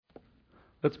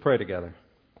Let's pray together.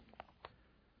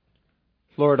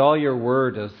 Lord, all your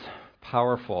word is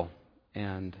powerful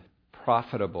and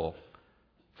profitable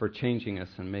for changing us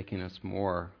and making us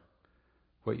more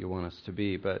what you want us to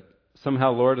be. But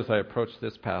somehow, Lord, as I approach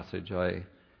this passage, I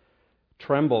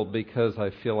tremble because I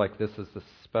feel like this is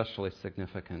especially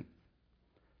significant.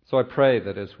 So I pray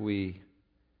that as we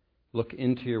look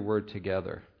into your word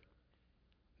together,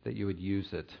 that you would use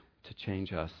it to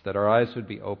change us, that our eyes would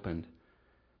be opened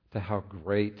to how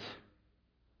great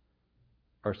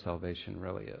our salvation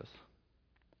really is.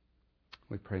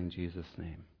 We pray in Jesus'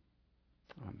 name.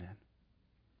 Amen.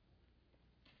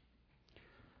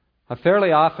 I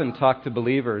fairly often talk to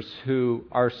believers who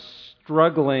are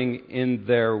struggling in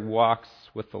their walks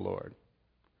with the Lord.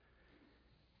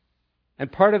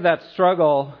 And part of that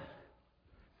struggle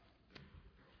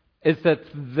is that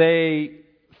they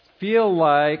feel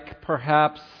like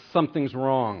perhaps something's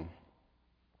wrong.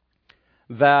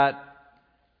 That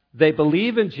they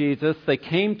believe in Jesus, they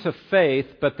came to faith,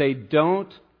 but they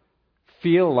don't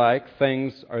feel like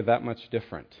things are that much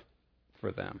different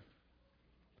for them.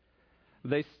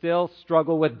 They still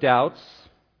struggle with doubts.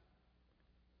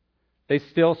 They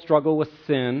still struggle with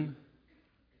sin.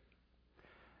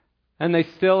 And they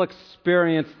still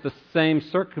experience the same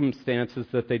circumstances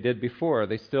that they did before.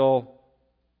 They still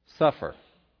suffer.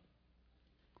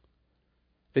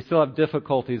 They still have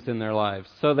difficulties in their lives.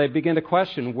 So they begin to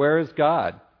question, where is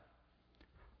God?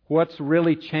 What's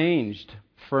really changed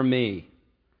for me?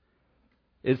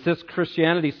 Is this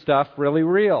Christianity stuff really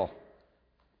real?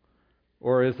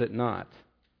 Or is it not?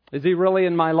 Is he really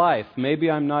in my life? Maybe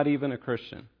I'm not even a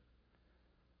Christian.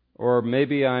 Or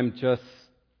maybe I'm just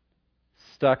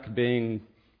stuck being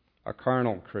a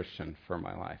carnal Christian for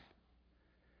my life.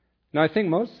 Now, I think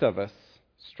most of us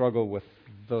struggle with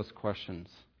those questions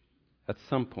at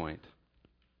some point.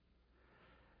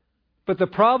 But the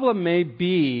problem may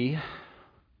be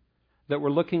that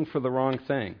we're looking for the wrong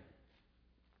thing.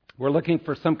 We're looking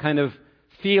for some kind of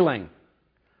feeling,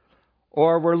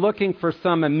 or we're looking for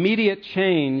some immediate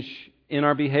change in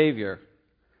our behavior,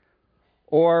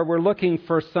 or we're looking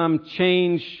for some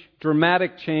change,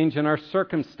 dramatic change in our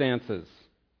circumstances.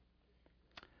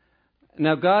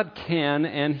 Now, God can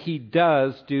and He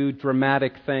does do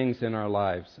dramatic things in our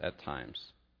lives at times.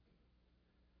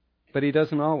 But He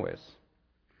doesn't always.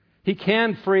 He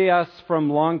can free us from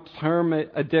long-term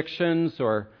addictions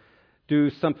or do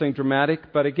something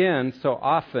dramatic, but again, so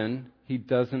often He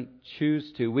doesn't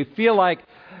choose to. We feel like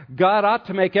God ought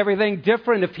to make everything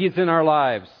different if He's in our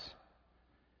lives.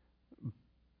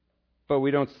 But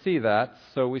we don't see that,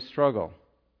 so we struggle.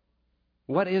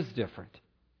 What is different,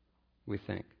 we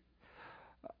think?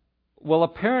 Well,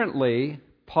 apparently,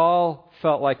 Paul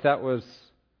felt like that was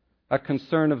a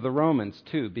concern of the Romans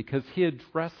too, because he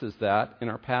addresses that in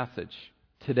our passage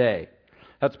today.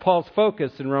 That's Paul's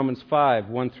focus in Romans 5,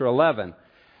 1 through 11.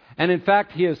 And in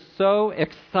fact, he is so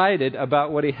excited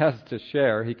about what he has to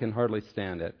share, he can hardly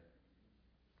stand it.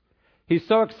 He's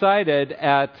so excited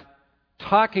at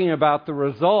talking about the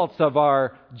results of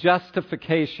our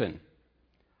justification,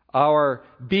 our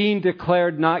being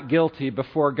declared not guilty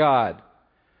before God,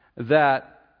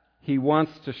 that he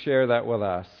wants to share that with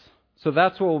us. So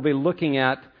that's what we'll be looking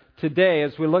at today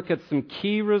as we look at some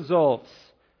key results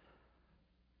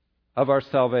of our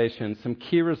salvation, some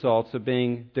key results of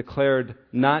being declared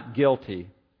not guilty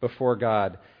before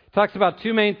God. It talks about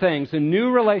two main things, a new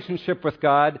relationship with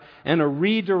God and a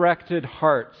redirected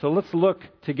heart. So let's look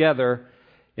together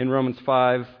in Romans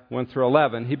 5, 1 through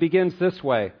 11. He begins this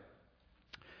way.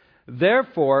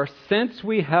 Therefore, since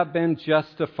we have been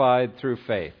justified through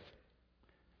faith.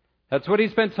 That's what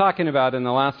he's been talking about in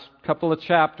the last couple of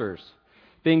chapters.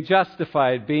 Being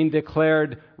justified, being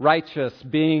declared righteous,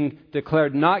 being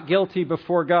declared not guilty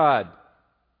before God.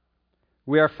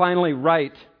 We are finally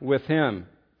right with Him.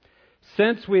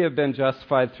 Since we have been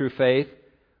justified through faith,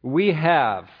 we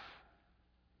have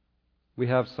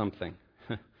something.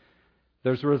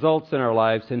 There's results in our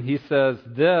lives, and he says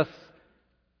this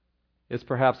is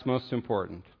perhaps most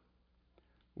important.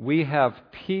 We have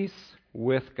peace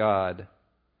with God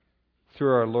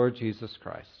through our Lord Jesus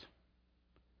Christ.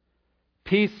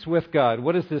 Peace with God.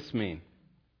 What does this mean?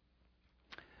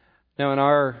 Now, in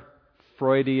our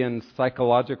Freudian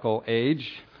psychological age,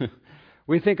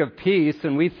 we think of peace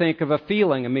and we think of a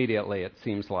feeling immediately, it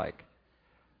seems like.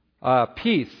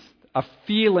 Peace, a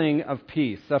feeling of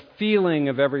peace, a feeling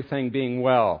of everything being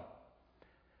well.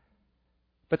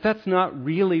 But that's not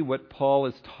really what Paul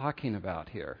is talking about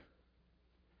here.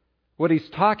 What he's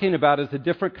talking about is a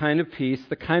different kind of peace,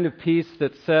 the kind of peace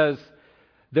that says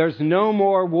there's no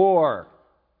more war,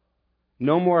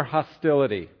 no more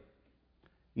hostility,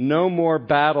 No more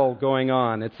battle going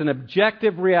on. It's an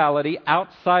objective reality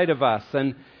outside of us.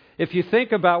 And if you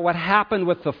think about what happened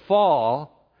with the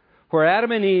fall, where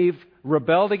Adam and Eve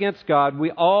rebelled against God,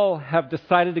 we all have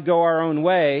decided to go our own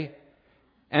way,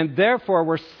 and therefore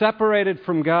we're separated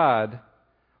from God.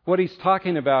 What he's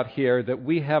talking about here, that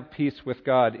we have peace with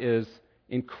God, is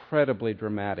incredibly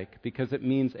dramatic because it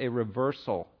means a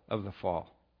reversal of the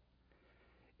fall.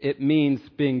 It means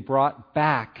being brought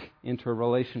back into a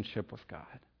relationship with God.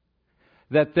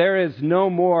 That there is no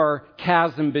more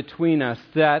chasm between us.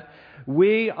 That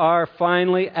we are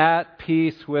finally at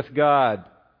peace with God.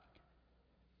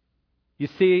 You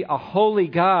see, a holy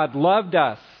God loved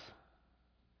us.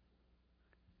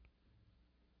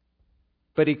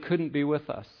 But He couldn't be with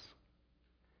us.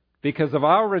 Because of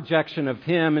our rejection of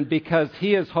Him and because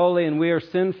He is holy and we are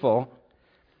sinful,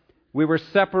 we were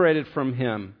separated from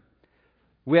Him.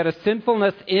 We had a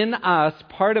sinfulness in us,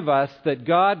 part of us, that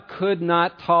God could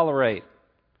not tolerate.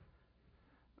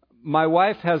 My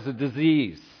wife has a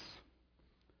disease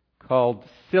called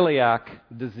celiac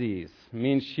disease. It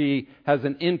means she has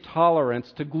an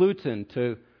intolerance to gluten,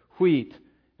 to wheat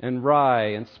and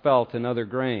rye and spelt and other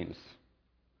grains.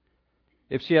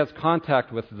 If she has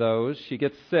contact with those, she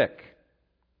gets sick.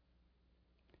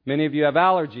 Many of you have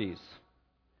allergies.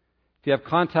 If you have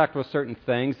contact with certain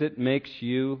things, it makes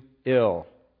you ill.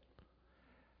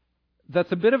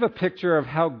 That's a bit of a picture of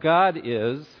how God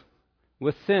is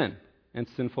with sin and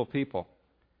sinful people.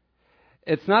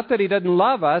 It's not that He doesn't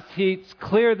love us. It's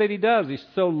clear that He does. He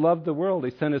so loved the world,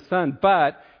 He sent His Son.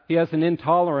 But He has an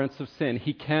intolerance of sin.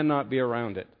 He cannot be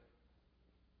around it.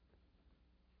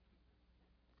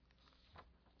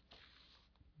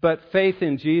 But faith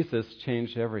in Jesus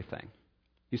changed everything.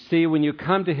 You see, when you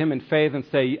come to Him in faith and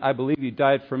say, I believe You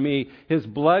died for me, His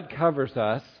blood covers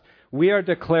us. We are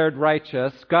declared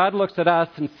righteous. God looks at us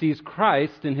and sees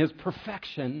Christ in His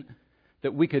perfection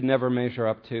that we could never measure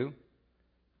up to.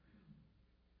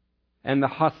 And the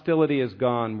hostility is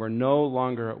gone. We're no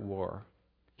longer at war.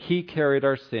 He carried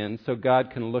our sin so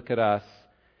God can look at us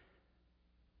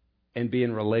and be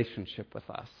in relationship with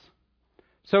us.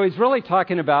 So He's really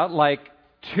talking about like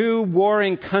two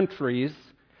warring countries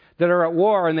that are at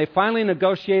war and they finally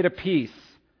negotiate a peace.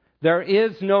 There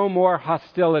is no more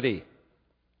hostility.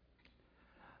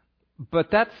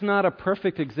 But that's not a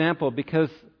perfect example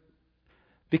because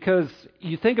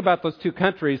you think about those two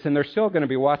countries and they're still going to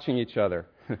be watching each other.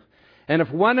 And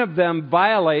if one of them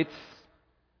violates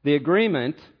the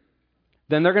agreement,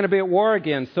 then they're going to be at war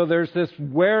again. So there's this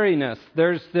wariness.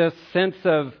 There's this sense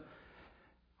of,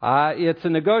 it's a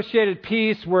negotiated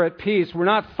peace. We're at peace. We're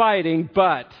not fighting,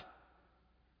 but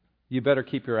you better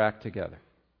keep your act together.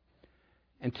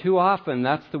 And too often,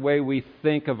 that's the way we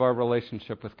think of our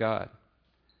relationship with God.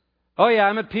 Oh yeah,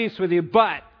 I'm at peace with you,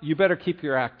 but you better keep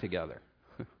your act together.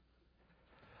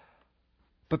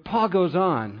 But Paul goes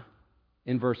on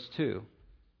in verse 2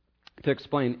 to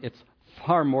explain it's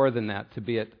far more than that to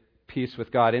be at peace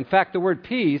with God. In fact, the word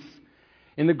peace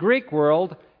in the Greek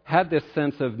world had this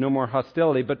sense of no more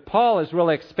hostility, but Paul is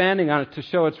really expanding on it to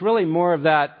show it's really more of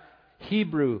that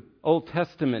Hebrew Old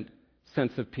Testament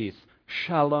sense of peace.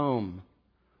 Shalom,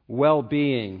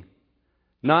 well-being,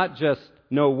 not just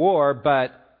no war,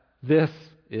 but this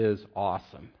is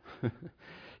awesome.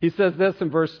 He says this in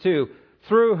verse 2,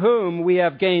 through whom we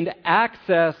have gained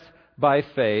access by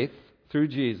faith, through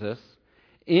Jesus,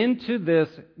 into this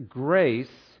grace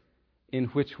in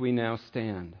which we now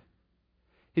stand.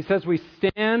 He says we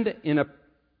stand in a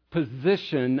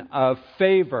position of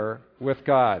favor with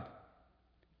God.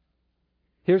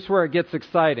 Here's where it gets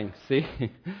exciting, see?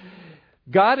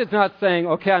 God is not saying,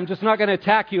 okay, I'm just not going to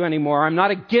attack you anymore. I'm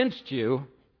not against you.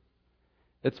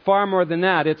 It's far more than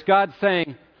that. It's God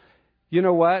saying, you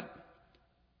know what?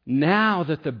 Now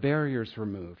that the barrier's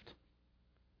removed,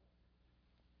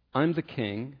 I'm the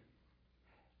king,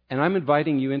 and I'm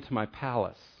inviting you into my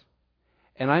palace,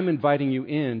 and I'm inviting you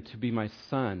in to be my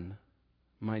son,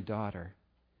 my daughter,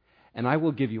 and I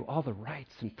will give you all the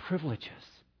rights and privileges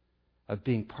of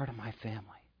being part of my family.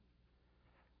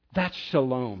 That's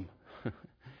shalom.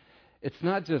 It's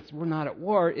not just we're not at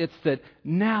war, it's that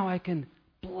now I can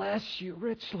bless you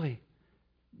richly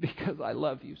because I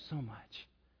love you so much.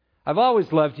 I've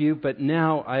always loved you, but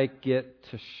now I get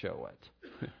to show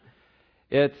it.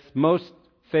 It's most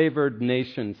favored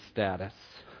nation status.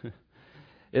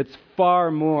 It's far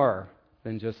more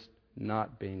than just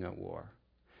not being at war.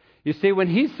 You see, when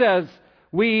he says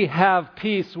we have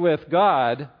peace with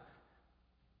God,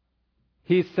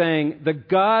 he's saying the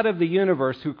God of the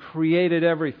universe who created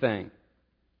everything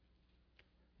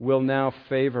will now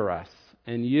favor us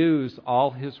and use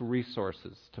all His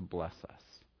resources to bless us.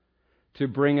 to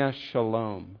bring us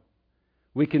shalom.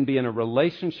 We can be in a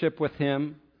relationship with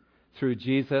Him through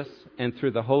Jesus and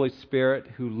through the Holy Spirit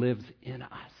who lives in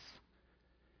us.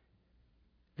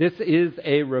 This is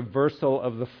a reversal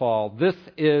of the fall. This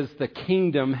is the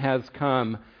kingdom has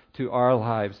come to our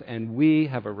lives, and we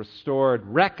have a restored,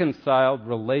 reconciled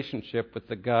relationship with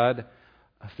the God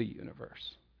of the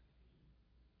universe.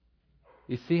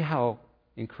 You see how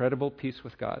incredible peace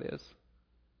with God is?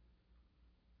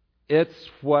 It's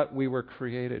what we were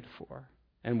created for,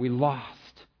 and we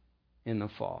lost in the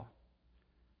fall.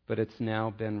 But it's now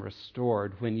been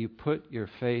restored when you put your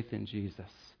faith in Jesus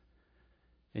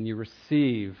and you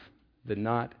receive the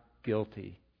not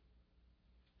guilty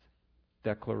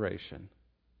declaration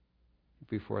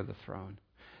before the throne.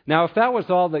 Now, if that was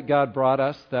all that God brought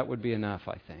us, that would be enough,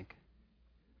 I think.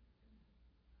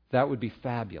 That would be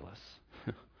fabulous.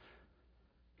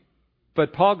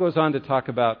 But Paul goes on to talk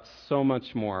about so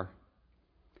much more.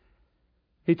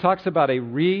 He talks about a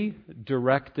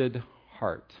redirected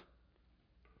heart.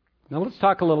 Now let's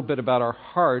talk a little bit about our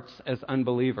hearts as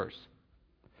unbelievers.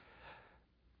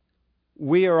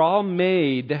 We are all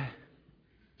made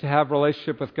to have a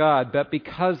relationship with God, but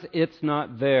because it's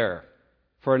not there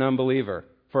for an unbeliever,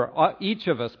 for each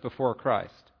of us before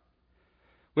Christ,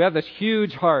 we have this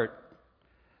huge heart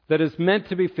that is meant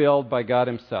to be filled by God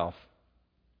Himself.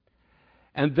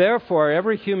 And therefore,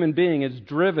 every human being is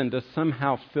driven to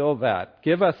somehow fill that.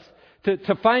 Give us,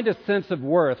 to find a sense of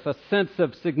worth, a sense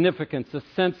of significance, a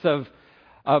sense of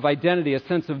identity, a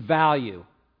sense of value.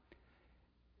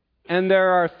 And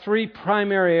there are three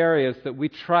primary areas that we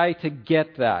try to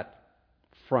get that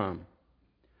from.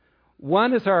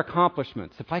 One is our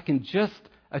accomplishments. If I can just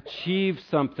achieve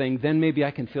something, then maybe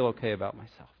I can feel okay about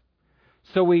myself.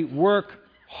 So we work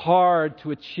hard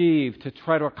to achieve, to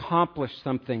try to accomplish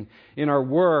something in our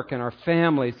work and our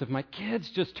families. If my kids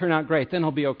just turn out great, then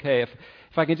I'll be okay. If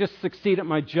I can just succeed at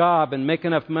my job and make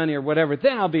enough money or whatever,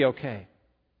 then I'll be okay.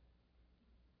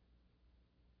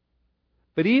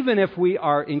 But even if we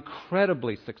are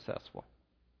incredibly successful,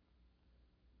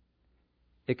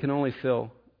 it can only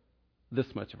fill this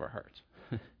much of our hearts.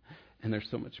 And there's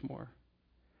so much more.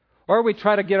 Or we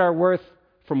try to get our worth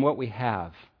from what we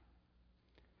have.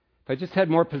 If I just had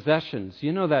more possessions,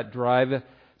 you know that drive.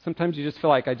 Sometimes you just feel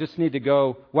like I just need to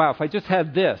go, wow, if I just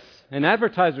had this. And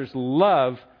advertisers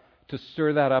love to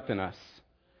stir that up in us.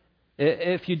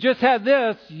 If you just had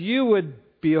this, you would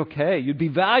be okay. You'd be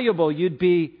valuable. You'd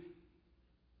be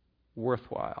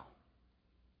worthwhile.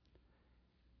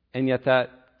 And yet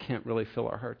that can't really fill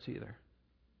our hearts either.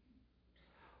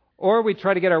 Or we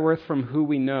try to get our worth from who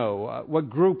we know, what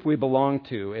group we belong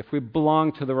to, if we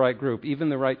belong to the right group, even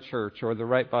the right church or the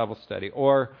right Bible study,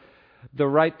 or the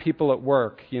right people at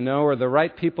work, or the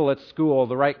right people at school,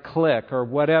 the right clique, or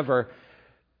whatever.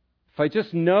 If I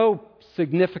just know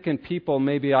significant people,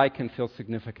 maybe I can feel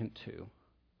significant too.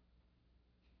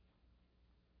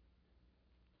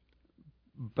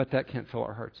 But that can't fill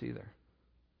our hearts either.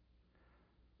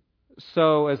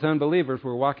 So as unbelievers,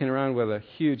 we're walking around with a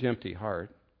huge empty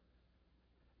heart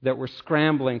that we're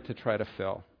scrambling to try to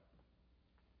fill.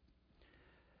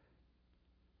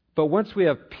 But once we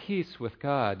have peace with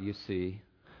God, you see,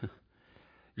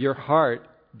 your heart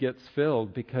gets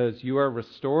filled because you are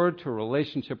restored to a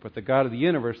relationship with the God of the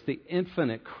universe, the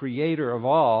infinite creator of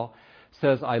all,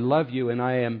 says, I love you and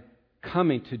I am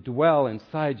coming to dwell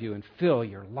inside you and fill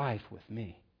your life with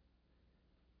me.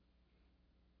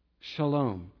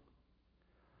 Shalom.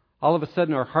 All of a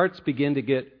sudden, our hearts begin to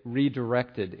get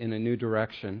redirected in a new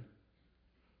direction.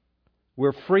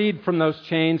 We're freed from those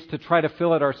chains to try to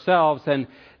fill it ourselves. And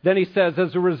then he says,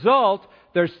 as a result,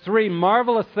 there's three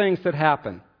marvelous things that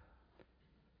happen.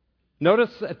 Notice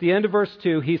at the end of verse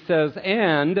 2, he says,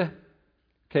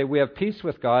 we have peace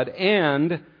with God,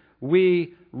 and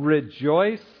we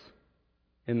rejoice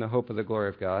in the hope of the glory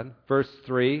of God. Verse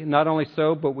 3, not only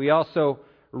so, but we also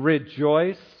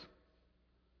rejoice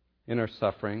in our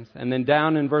sufferings. And then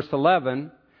down in verse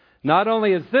 11, not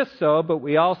only is this so, but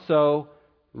we also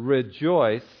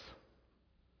rejoice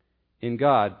in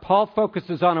God. Paul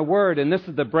focuses on a word, and this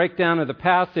is the breakdown of the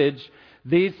passage.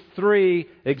 These three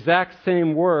exact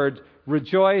same words,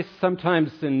 rejoice,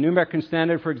 sometimes in New American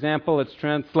Standard, for example, it's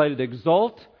translated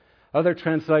exult. Other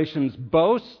translations,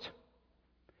 boast.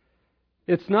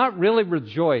 It's not really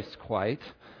rejoice quite.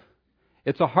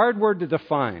 It's a hard word to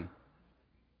define.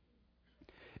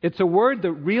 It's a word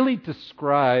that really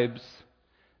describes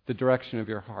the direction of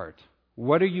your heart.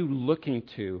 What are you looking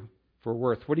to for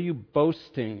worth? What are you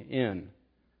boasting in?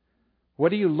 What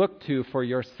do you look to for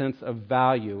your sense of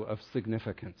value, of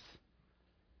significance?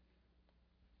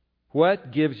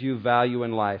 What gives you value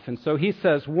in life? And so he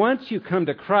says, once you come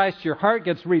to Christ, your heart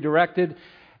gets redirected,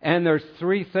 and there's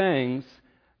three things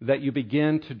that you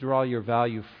begin to draw your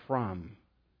value from,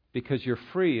 because you're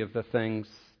free of the things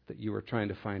that you were trying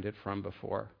to find it from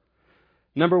before.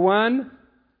 Number one,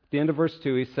 at the end of verse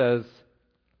 2, he says,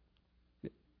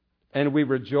 and we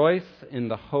rejoice in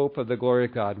the hope of the glory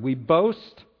of God. We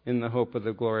boast in the hope of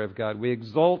the glory of God. We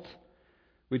exult,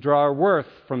 we draw our worth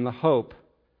from the hope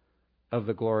of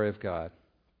the glory of God.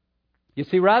 You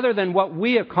see, rather than what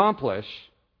we accomplish,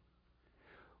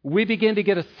 we begin to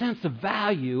get a sense of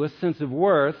value, a sense of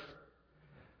worth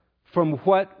from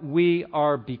what we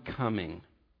are becoming.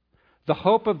 The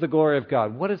hope of the glory of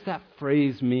God. What does that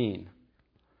phrase mean?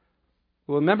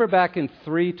 Well, remember back in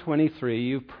 3:23,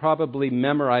 you probably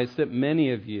memorized it,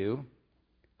 many of you,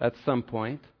 at some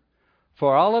point.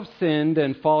 For all have sinned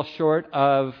and fall short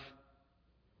of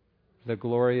the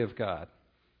glory of God.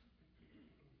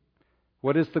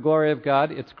 What is the glory of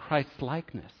God? It's Christ's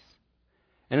likeness.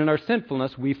 And in our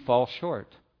sinfulness, we fall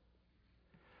short.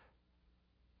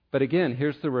 But again,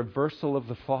 here's the reversal of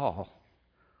the fall.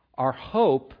 Our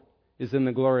hope is in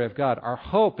the glory of God. Our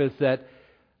hope is that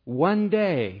one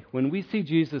day, when we see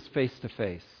Jesus face to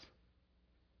face,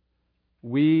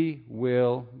 we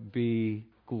will be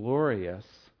glorious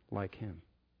like Him.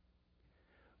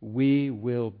 We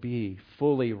will be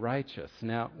fully righteous.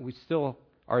 Now, we still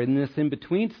are in this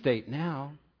in-between state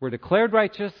now. We're declared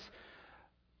righteous,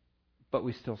 but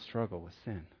we still struggle with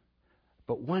sin.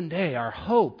 But one day, our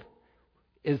hope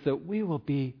is that we will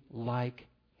be like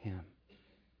Him.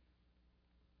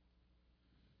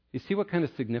 You see what kind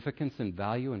of significance and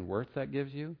value and worth that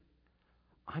gives you?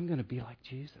 I'm going to be like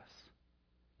Jesus.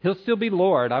 He'll still be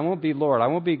Lord. I won't be Lord. I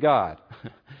won't be God.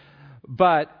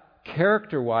 But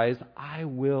character-wise, I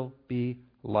will be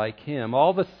like Him.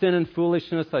 All the sin and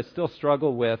foolishness I still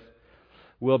struggle with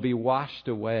will be washed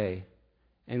away,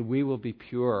 and we will be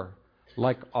pure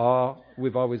like all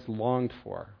we've always longed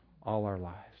for all our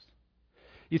lives.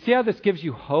 You see how this gives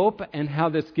you hope and how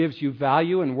this gives you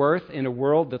value and worth in a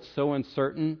world that's so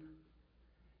uncertain?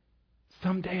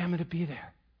 Someday I'm going to be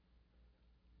there.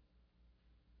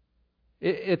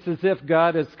 It's as if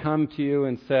God has come to you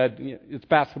and said, it's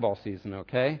basketball season,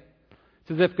 okay?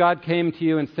 It's as if God came to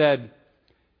you and said,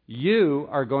 you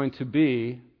are going to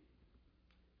be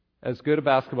as good a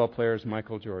basketball player as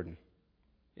Michael Jordan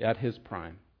at his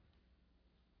prime.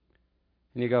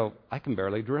 And you go, I can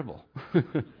barely dribble.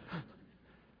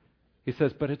 He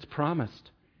says, but it's promised.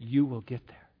 You will get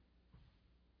there.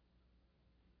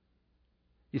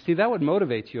 You see, that would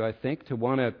motivate you, I think, to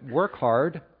want to work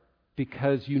hard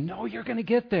because you know you're going to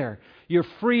get there. You're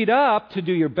freed up to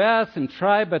do your best and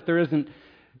try, but there isn't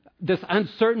this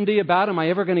uncertainty about, am I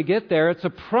ever going to get there? It's a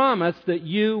promise that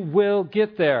you will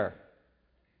get there.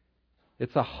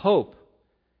 It's a hope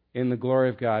in the glory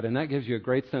of God, and that gives you a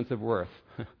great sense of worth.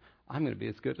 I'm going to be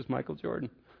as good as Michael Jordan.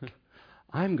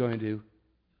 I'm going to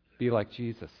be like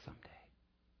Jesus someday.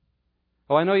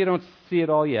 Oh, I know you don't see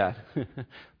it all yet,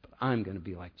 but I'm going to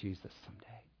be like Jesus someday.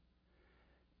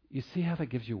 You see how that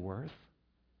gives you worth?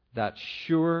 That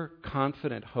sure,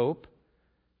 confident hope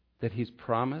that He's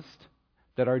promised,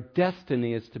 that our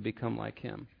destiny is to become like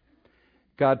Him.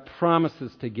 God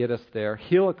promises to get us there.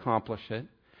 He'll accomplish it.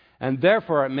 And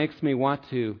therefore, it makes me want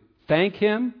to thank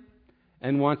Him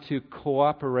and want to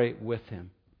cooperate with Him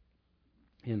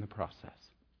in the process.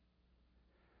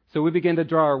 So we begin to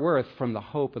draw our worth from the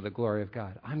hope of the glory of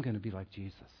God. I'm going to be like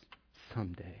Jesus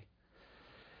someday.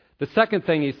 The second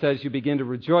thing he says you begin to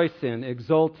rejoice in,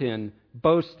 exult in,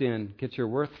 boast in, get your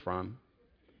worth from,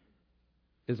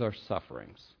 is our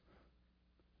sufferings.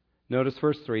 Notice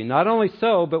verse 3. Not only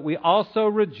so, but we also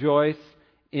rejoice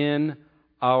in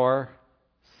our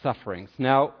sufferings.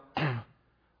 Now,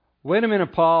 wait a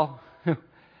minute, Paul.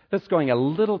 That's going a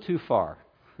little too far.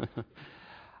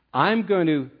 I'm going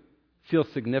to feel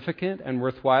significant and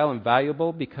worthwhile and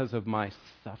valuable because of my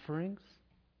sufferings?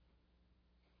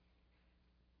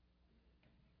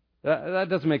 That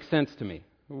doesn't make sense to me.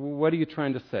 What are you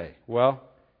trying to say? Well,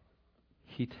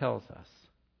 he tells us.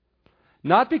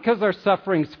 Not because our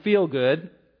sufferings feel good,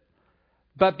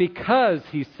 but because,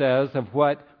 he says, of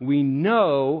what we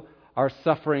know our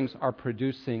sufferings are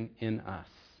producing in us.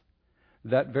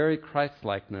 That very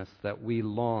Christ-likeness that we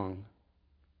long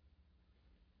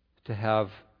to have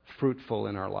fruitful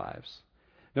in our lives.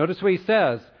 Notice what he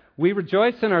says. We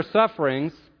rejoice in our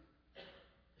sufferings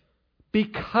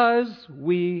because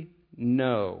we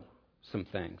know some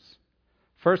things.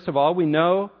 First of all, we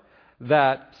know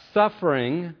that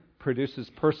suffering produces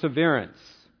perseverance.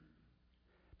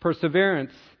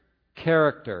 Perseverance,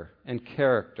 character, and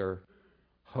character,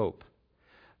 hope.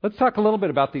 Let's talk a little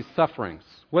bit about these sufferings.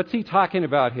 What's he talking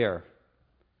about here?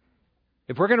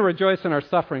 If we're going to rejoice in our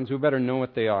sufferings, we better know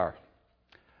what they are.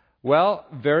 Well,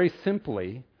 very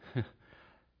simply,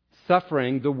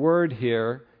 suffering, the word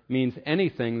here, means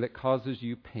anything that causes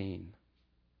you pain.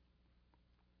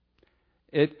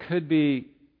 It could be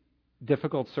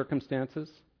difficult circumstances.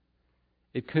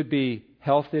 It could be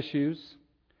health issues.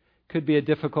 It could be a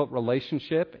difficult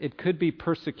relationship. It could be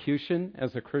persecution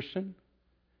as a Christian.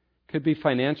 It could be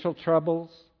financial troubles.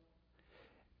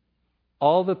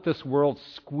 All that this world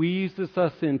squeezes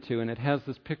us into, and it has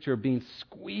this picture of being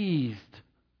squeezed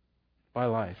by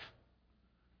life.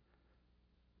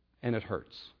 And it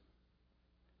hurts.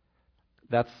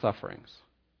 That's sufferings.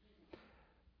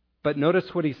 But notice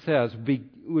what he says.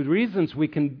 Reason we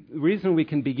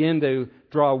can begin to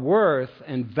draw worth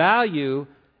and value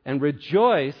and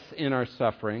rejoice in our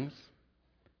sufferings,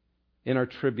 in our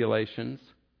tribulations,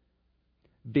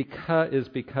 is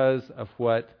because of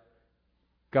what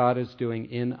God is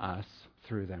doing in us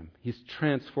through them. He's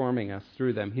transforming us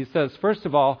through them. He says, first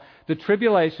of all, the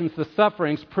tribulations, the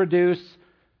sufferings produce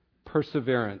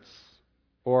perseverance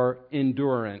or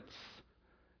endurance.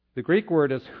 The Greek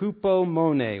word is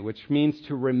hupomone, which means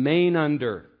to remain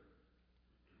under.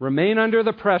 Remain under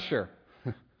the pressure.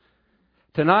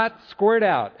 To not squirt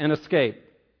out and escape.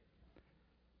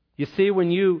 You see,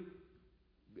 when you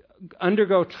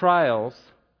undergo trials,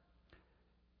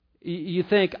 you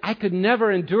think, I could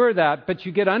never endure that, but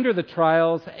you get under the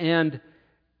trials and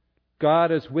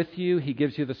God is with you. He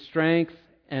gives you the strength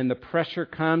and the pressure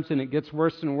comes and it gets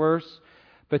worse and worse,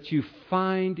 but you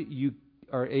find you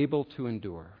are able to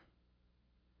endure.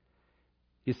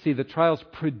 You see, the trials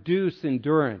produce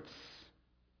endurance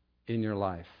in your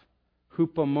life.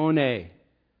 Hupomone,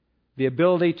 the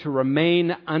ability to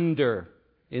remain under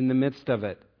in the midst of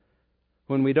it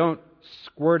when we don't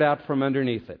squirt out from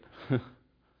underneath it.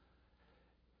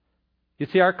 You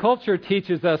see, our culture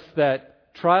teaches us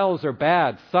that trials are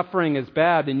bad, suffering is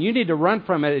bad, and you need to run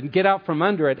from it and get out from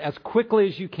under it as quickly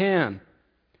as you can.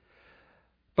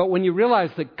 But when you realize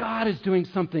that God is doing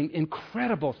something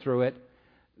incredible through it,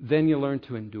 then you learn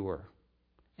to endure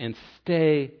and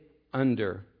stay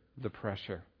under the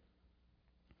pressure.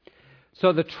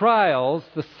 So the trials,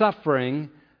 the suffering,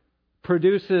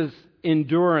 produces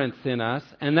endurance in us,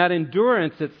 and that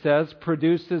endurance, it says,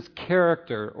 produces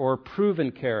character or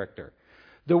proven character.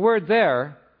 The word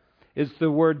there is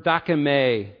the word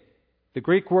dakame, the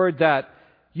Greek word that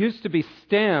used to be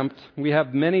stamped, we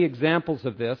have many examples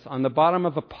of this, on the bottom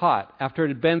of a pot after it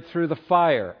had been through the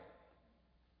fire.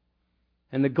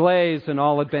 And the glaze and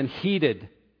all had been heated.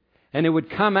 And it would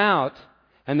come out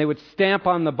and they would stamp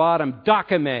on the bottom,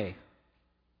 dakame,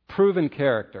 proven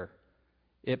character.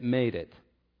 It made it.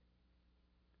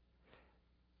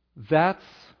 That's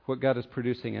what God is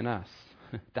producing in us.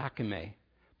 Dakame,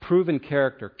 proven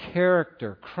character,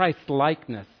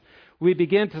 Christ-likeness. We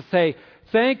begin to say,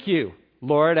 thank you,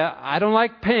 Lord. I don't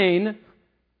like pain,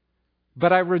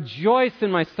 but I rejoice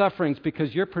in my sufferings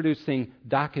because you're producing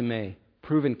dakame,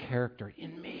 proven character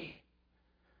in me.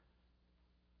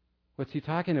 What's he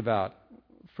talking about?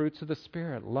 Fruits of the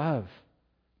Spirit, love,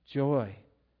 joy,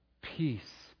 peace,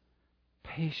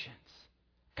 patience,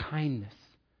 kindness,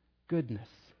 goodness,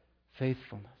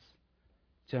 faithfulness,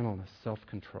 gentleness,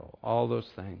 self-control. All those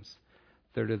things.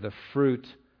 They're the fruit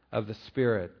of the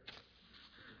Spirit.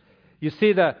 You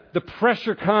see, the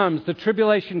pressure comes, the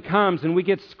tribulation comes, and we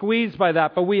get squeezed by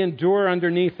that, but we endure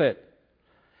underneath it.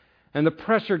 And the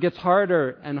pressure gets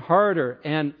harder and harder,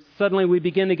 and suddenly we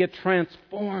begin to get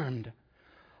transformed.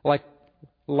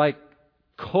 Like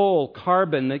coal,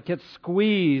 carbon that gets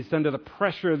squeezed under the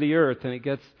pressure of the earth, and it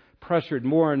gets pressured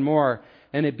more and more,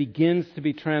 and it begins to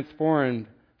be transformed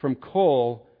from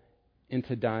coal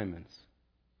into diamonds.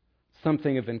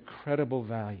 Something of incredible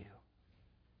value.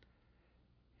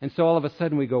 And so all of a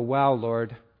sudden we go, wow,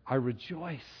 Lord, I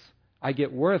rejoice. I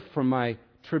get worth from my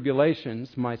tribulations,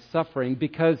 my suffering,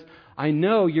 because I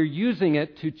know you're using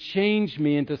it to change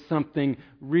me into something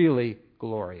really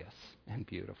glorious and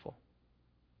beautiful.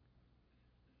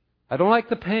 I don't like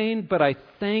the pain, but I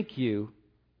thank you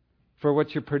for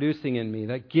what you're producing in me.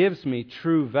 That gives me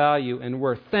true value and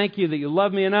worth. Thank you that you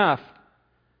love me enough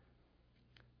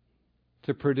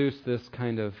to produce this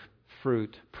kind of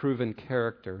fruit, proven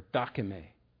character, dakame,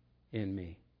 in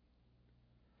me.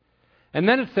 And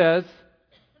then it says,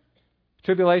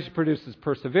 tribulation produces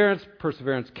perseverance,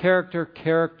 perseverance,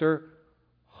 character,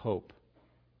 hope.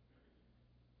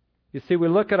 You see, we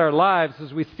look at our lives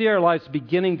as we see our lives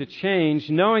beginning to change,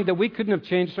 knowing that we couldn't have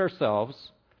changed ourselves,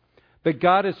 but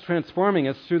God is transforming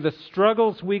us through the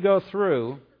struggles we go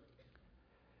through.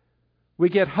 We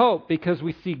get hope because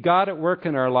we see God at work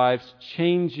in our lives,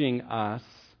 changing us,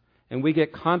 and we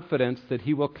get confidence that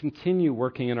He will continue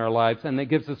working in our lives, and that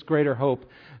gives us greater hope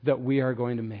that we are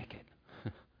going to make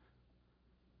it.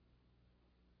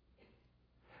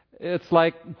 It's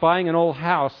like buying an old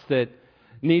house that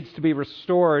needs to be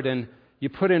restored, and you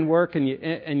put in work and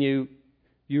you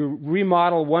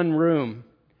remodel one room,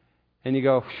 and you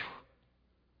go,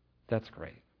 that's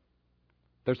great.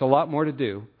 There's a lot more to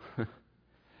do.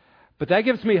 But that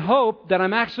gives me hope that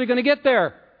I'm actually going to get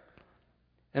there.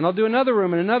 And I'll do another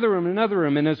room and another room and another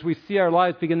room. And as we see our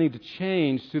lives beginning to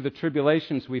change through the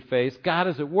tribulations we face, God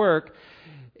is at work.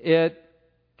 It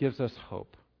gives us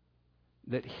hope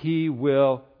that He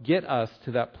will get us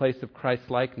to that place of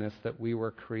Christ-likeness that we were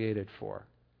created for.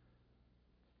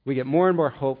 We get more and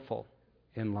more hopeful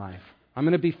in life. I'm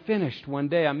going to be finished one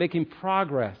day. I'm making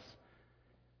progress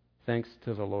thanks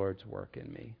to the Lord's work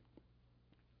in me.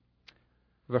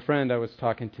 I have a friend I was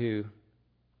talking to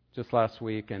just last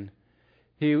week, and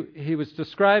he was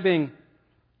describing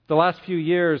the last few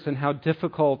years and how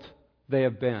difficult they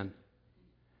have been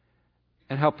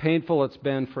and how painful it's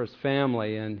been for his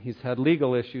family, and he's had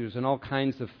legal issues and all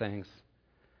kinds of things.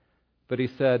 But he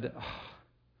said,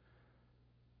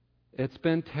 it's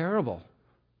been terrible.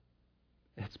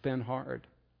 It's been hard.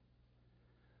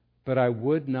 But I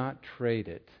would not trade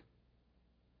it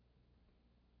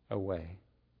away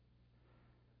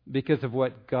because of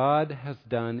what God has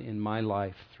done in my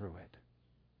life through it.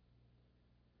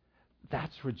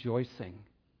 That's rejoicing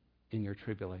in your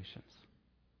tribulations.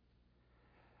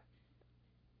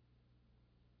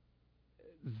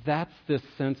 That's this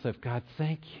sense of, God,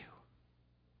 thank you.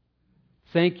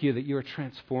 Thank you that you are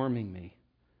transforming me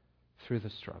through the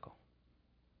struggle.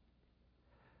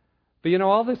 But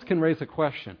all this can raise a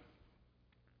question.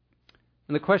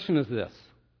 And the question is this: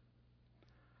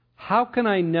 how can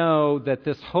I know that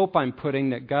this hope I'm putting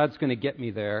that God's going to get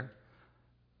me there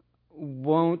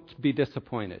won't be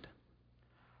disappointed?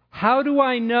 How do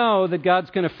I know that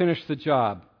God's going to finish the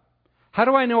job? How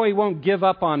do I know He won't give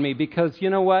up on me? Because you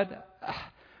know what?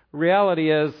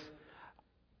 Reality is,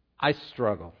 I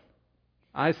struggle.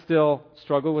 I still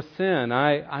struggle with sin.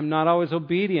 I'm not always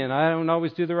obedient. I don't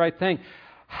always do the right thing.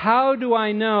 How do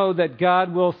I know that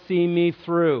God will see me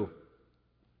through?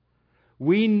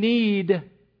 We need,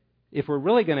 if we're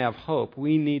really going to have hope,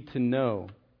 we need to know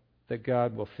that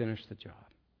God will finish the job.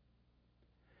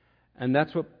 And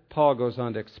that's what Paul goes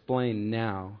on to explain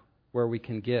now, where we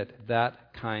can get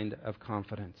that kind of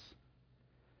confidence.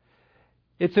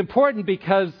 It's important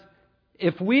because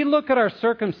if we look at our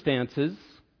circumstances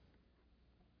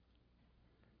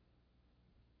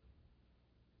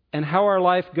and how our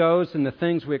life goes and the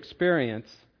things we experience,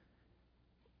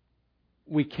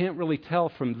 we can't really tell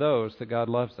from those that God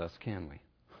loves us, can we?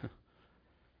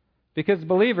 Because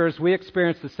believers, we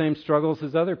experience the same struggles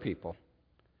as other people.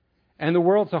 And the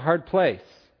world's a hard place.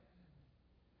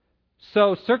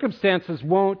 So circumstances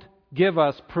won't give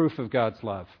us proof of God's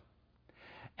love.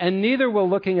 And neither will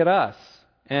looking at us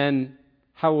and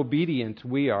how obedient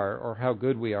we are or how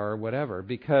good we are or whatever.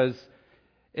 Because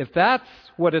if that's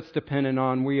what it's dependent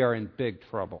on, we are in big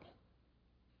trouble.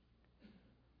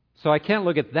 So I can't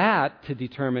look at that to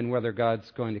determine whether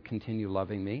God's going to continue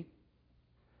loving me.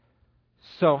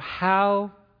 So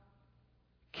how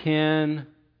can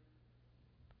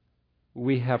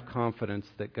we have confidence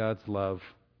that God's love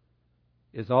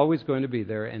is always going to be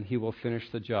there and He will finish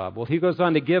the job? Well, he goes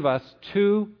on to give us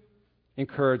two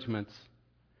encouragements.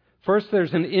 First,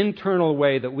 there's an internal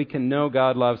way that we can know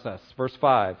God loves us. Verse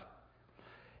 5.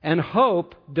 And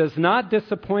hope does not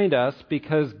disappoint us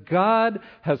because God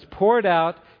has poured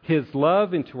out His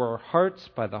love into our hearts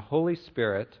by the Holy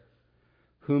Spirit,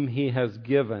 whom He has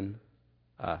given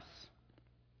us.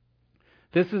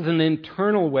 This is an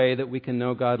internal way that we can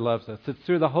know God loves us. It's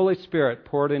through the Holy Spirit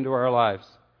poured into our lives.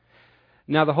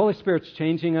 Now, the Holy Spirit's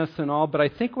changing us and all, but I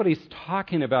think what he's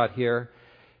talking about here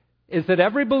is that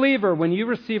every believer, when you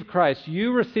receive Christ,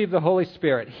 you receive the Holy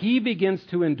Spirit. He begins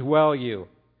to indwell you.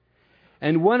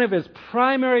 And one of His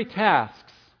primary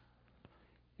tasks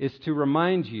is to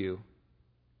remind you,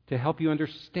 to help you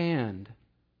understand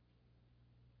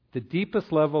the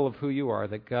deepest level of who you are,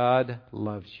 that God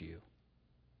loves you.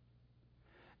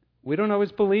 We don't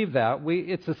always believe that.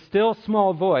 It's a still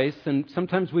small voice, and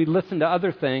sometimes we listen to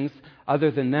other things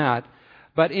other than that.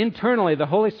 But internally, the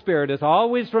Holy Spirit is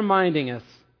always reminding us,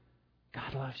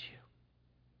 God loves you.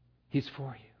 He's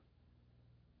for you.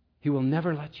 He will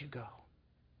never let you go.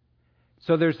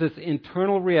 So there's this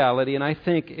internal reality, and I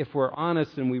think if we're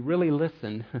honest and we really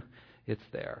listen, it's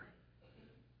there.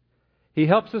 He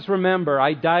helps us remember,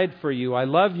 I died for you, I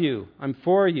love you, I'm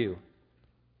for you.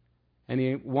 And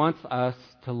He wants us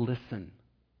to listen,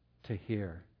 to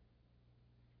hear.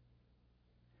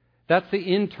 That's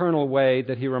the internal way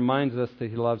that He reminds us that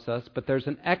He loves us, but there's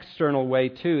an external way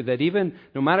too, that even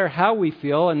no matter how we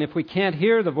feel, and if we can't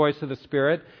hear the voice of the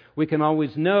Spirit, we can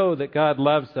always know that God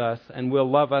loves us and will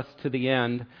love us to the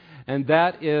end, and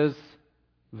that is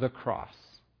the cross.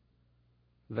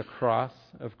 The cross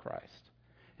of Christ.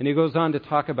 And he goes on to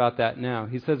talk about that now.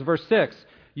 He says, verse 6,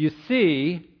 you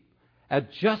see,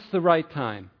 at just the right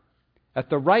time, at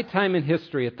the right time in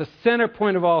history, at the center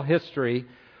point of all history,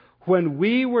 when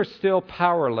we were still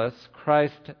powerless,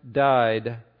 Christ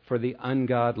died for the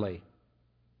ungodly.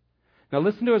 Now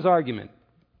listen to his argument.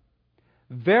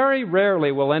 Very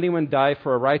rarely will anyone die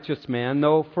for a righteous man,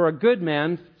 though for a good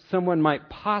man, someone might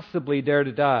possibly dare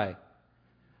to die.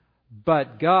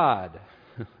 But God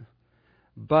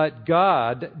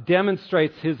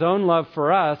demonstrates His own love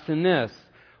for us in this.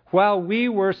 While we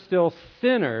were still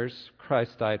sinners,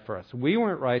 Christ died for us. We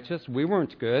weren't righteous, we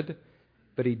weren't good,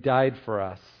 but He died for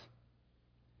us.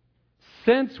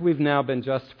 Since we've now been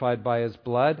justified by His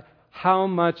blood, how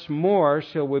much more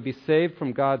shall we be saved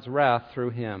from God's wrath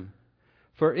through Him?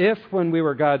 For if, when we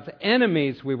were God's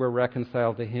enemies, we were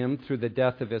reconciled to Him through the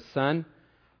death of His Son,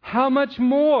 how much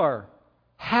more,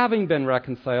 having been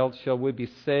reconciled, shall we be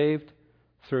saved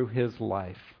through His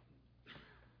life?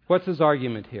 What's his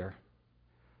argument here?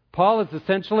 Paul is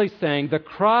essentially saying the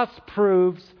cross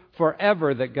proves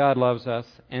forever that God loves us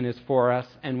and is for us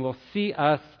and will see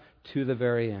us to the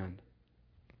very end.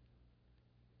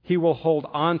 He will hold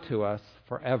on to us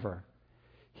forever.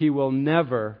 He will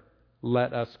never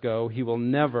let us go. He will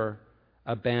never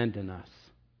abandon us.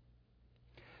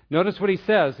 Notice what he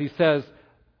says. He says,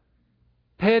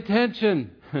 pay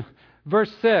attention.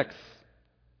 Verse 6.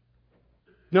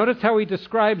 Notice how he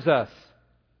describes us.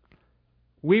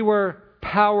 We were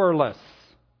powerless.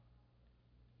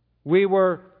 We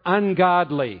were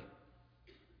ungodly.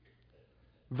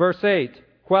 Verse 8.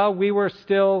 While we were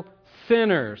still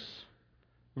sinners.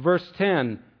 Verse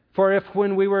 10. For if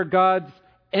when we were God's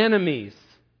enemies,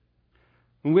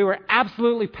 when we were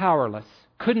absolutely powerless,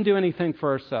 couldn't do anything for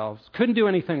ourselves, couldn't do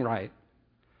anything right,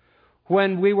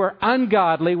 when we were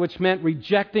ungodly, which meant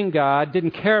rejecting God,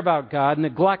 didn't care about God,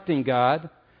 neglecting God,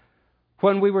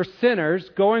 when we were sinners,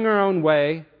 going our own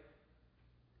way,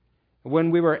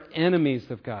 when we were enemies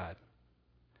of God,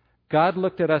 God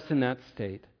looked at us in that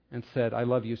state and said, I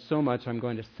love you so much, I'm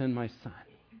going to send my Son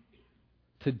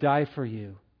to die for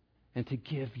you and to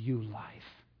give you life.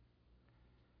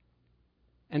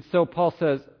 And so Paul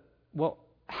says, well,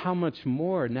 how much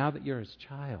more now that you're His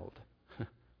child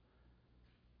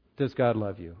does God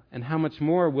love you? And how much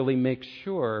more will He make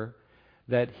sure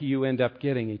that you end up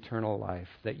getting eternal life,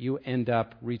 that you end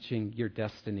up reaching your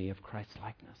destiny of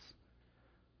Christ-likeness?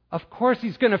 Of course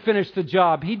He's going to finish the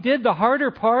job. He did the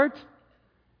harder part.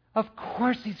 Of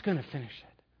course He's going to finish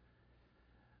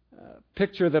it. A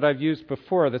picture that I've used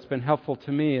before that's been helpful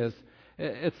to me is,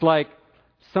 it's like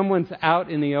someone's out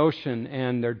in the ocean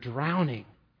and they're drowning.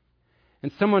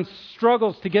 And someone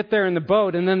struggles to get there in the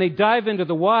boat, and then they dive into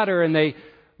the water and they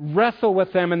wrestle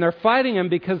with them, and they're fighting them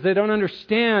because they don't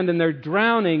understand, and they're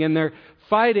drowning and they're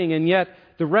fighting, and yet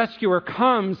the rescuer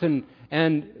comes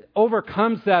and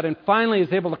overcomes that and finally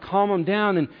is able to calm them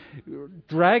down and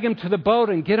drag them to the boat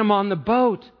and get them on the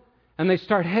boat, and they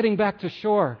start heading back to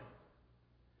shore.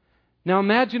 Now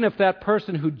imagine if that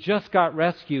person who just got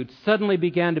rescued suddenly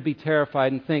began to be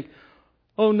terrified and think,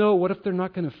 oh no, what if they're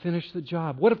not going to finish the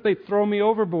job? What if they throw me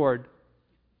overboard?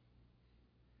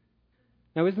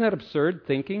 Now isn't that absurd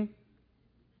thinking?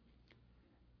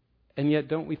 And yet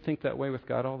don't we think that way with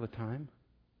God all the time?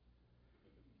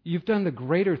 You've done the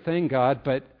greater thing, God,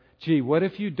 but gee, what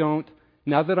if you don't,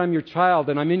 now that I'm your child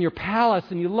and I'm in your palace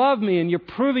and you love me and you're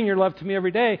proving your love to me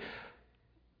every day,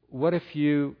 what if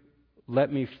you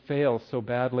let me fail so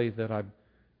badly that I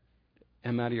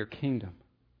am out of your kingdom?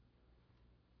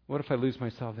 What if I lose my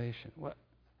salvation? What?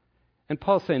 And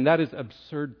Paul's saying that is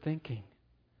absurd thinking.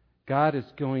 God is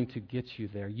going to get you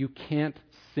there. You can't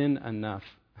sin enough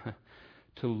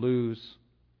to lose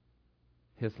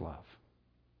His love.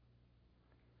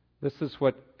 This is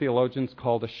what theologians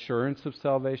call assurance of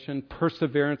salvation,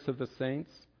 perseverance of the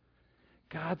saints.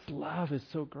 God's love is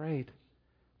so great,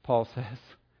 Paul says.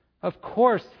 Of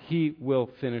course He will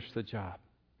finish the job.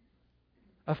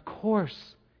 Of course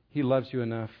He loves you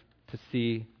enough to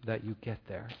see that you get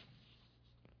there.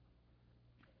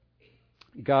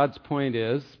 God's point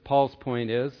is, Paul's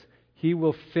point is, He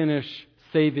will finish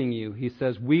saving you. He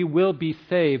says, we will be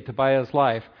saved by His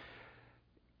life.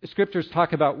 Scriptures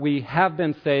talk about we have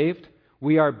been saved,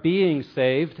 we are being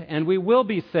saved, and we will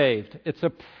be saved. It's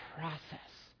a process.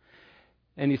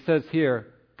 And he says here,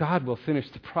 God will finish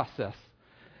the process.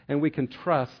 And we can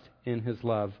trust in His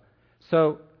love.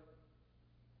 So,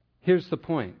 here's the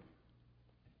point.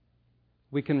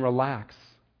 We can relax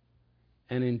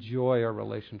and enjoy our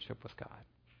relationship with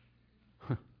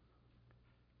God.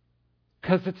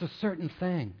 Because it's a certain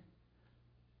thing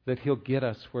that He'll get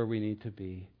us where we need to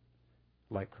be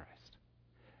like Christ.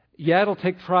 Yeah, it'll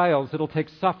take trials, it'll take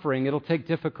suffering, it'll take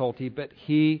difficulty, but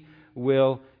He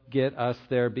will get us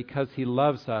there because He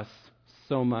loves us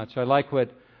so much. I like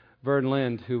what Vern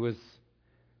Lind, who was,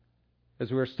 as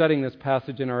we were studying this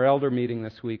passage in our elder meeting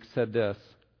this week, said this: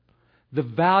 the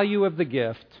value of the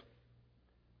gift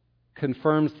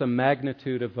confirms the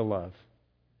magnitude of the love.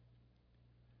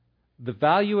 The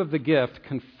value of the gift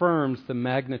confirms the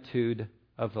magnitude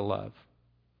of the love.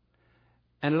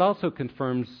 And it also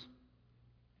confirms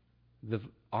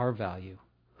our value.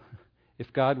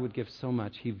 If God would give so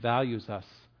much, He values us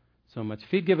so much. If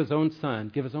He'd give His own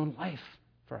Son, give His own life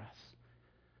for us,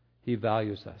 He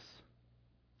values us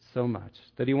so much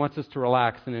that He wants us to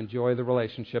relax and enjoy the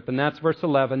relationship. And that's verse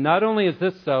 11. Not only is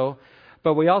this so,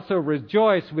 but we also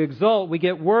rejoice, we exult, we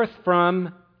get worth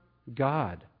from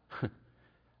God.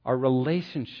 Our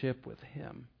relationship with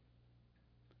Him.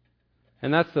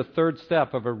 And that's the third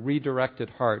step of a redirected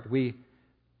heart. We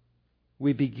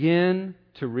begin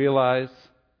to realize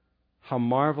how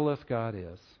marvelous God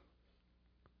is.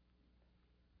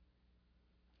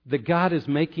 That God is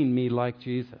making me like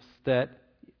Jesus. That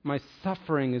my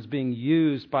suffering is being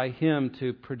used by Him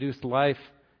to produce life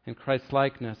and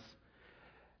Christ-likeness.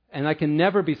 And I can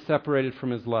never be separated from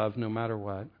His love, no matter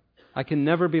what. I can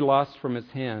never be lost from His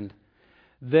hand.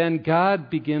 Then God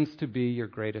begins to be your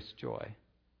greatest joy.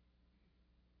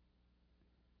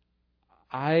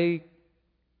 I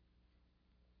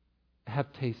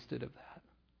have tasted of that.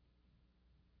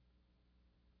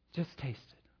 Just tasted.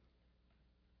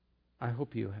 I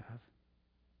hope you have.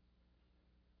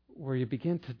 Where you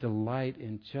begin to delight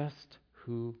in just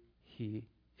who He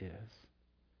is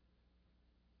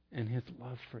and His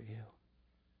love for you.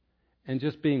 And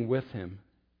just being with Him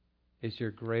is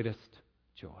your greatest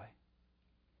joy.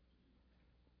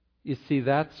 You see,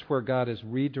 that's where God is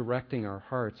redirecting our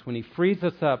hearts when He frees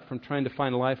us up from trying to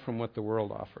find life from what the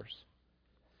world offers.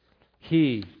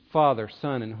 He, Father,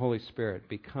 Son, and Holy Spirit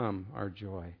become our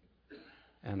joy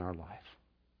and our life.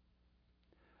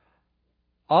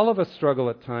 All of us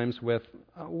struggle at times with,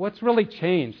 what's really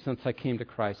changed since I came to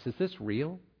Christ? Is this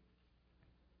real?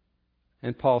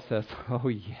 And Paul says, oh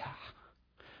yeah,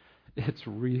 it's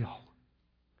real.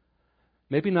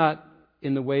 Maybe not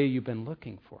in the way you've been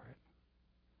looking for it.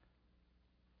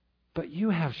 But you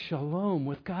have shalom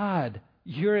with God.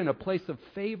 You're in a place of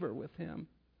favor with Him.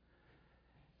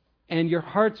 And your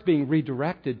heart's being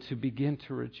redirected to begin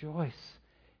to rejoice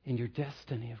in your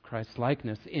destiny of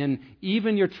Christ-likeness, in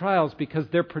even your trials, because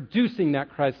they're producing that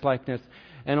Christ-likeness,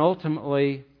 and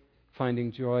ultimately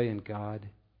finding joy in God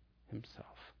Himself.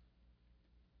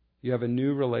 You have a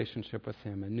new relationship with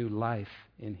Him, a new life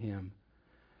in Him.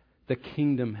 The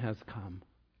kingdom has come.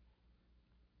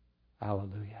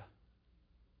 Hallelujah.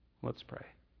 Let's pray.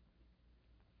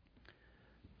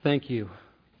 Thank you.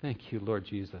 Thank you, Lord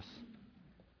Jesus,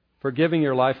 for giving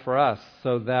your life for us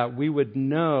so that we would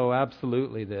know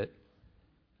absolutely that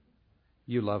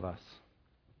you love us.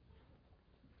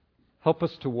 Help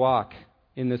us to walk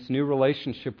in this new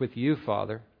relationship with you,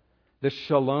 Father, this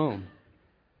shalom,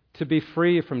 to be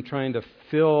free from trying to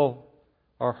fill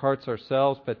our hearts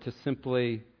ourselves, but to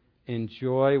simply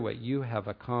enjoy what you have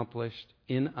accomplished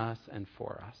in us and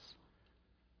for us.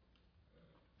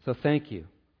 So thank you.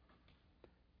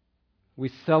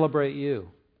 We celebrate you.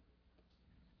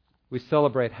 We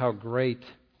celebrate how great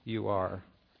you are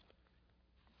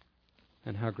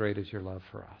and how great is your love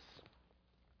for us.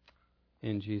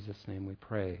 In Jesus' name we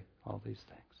pray all these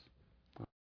things.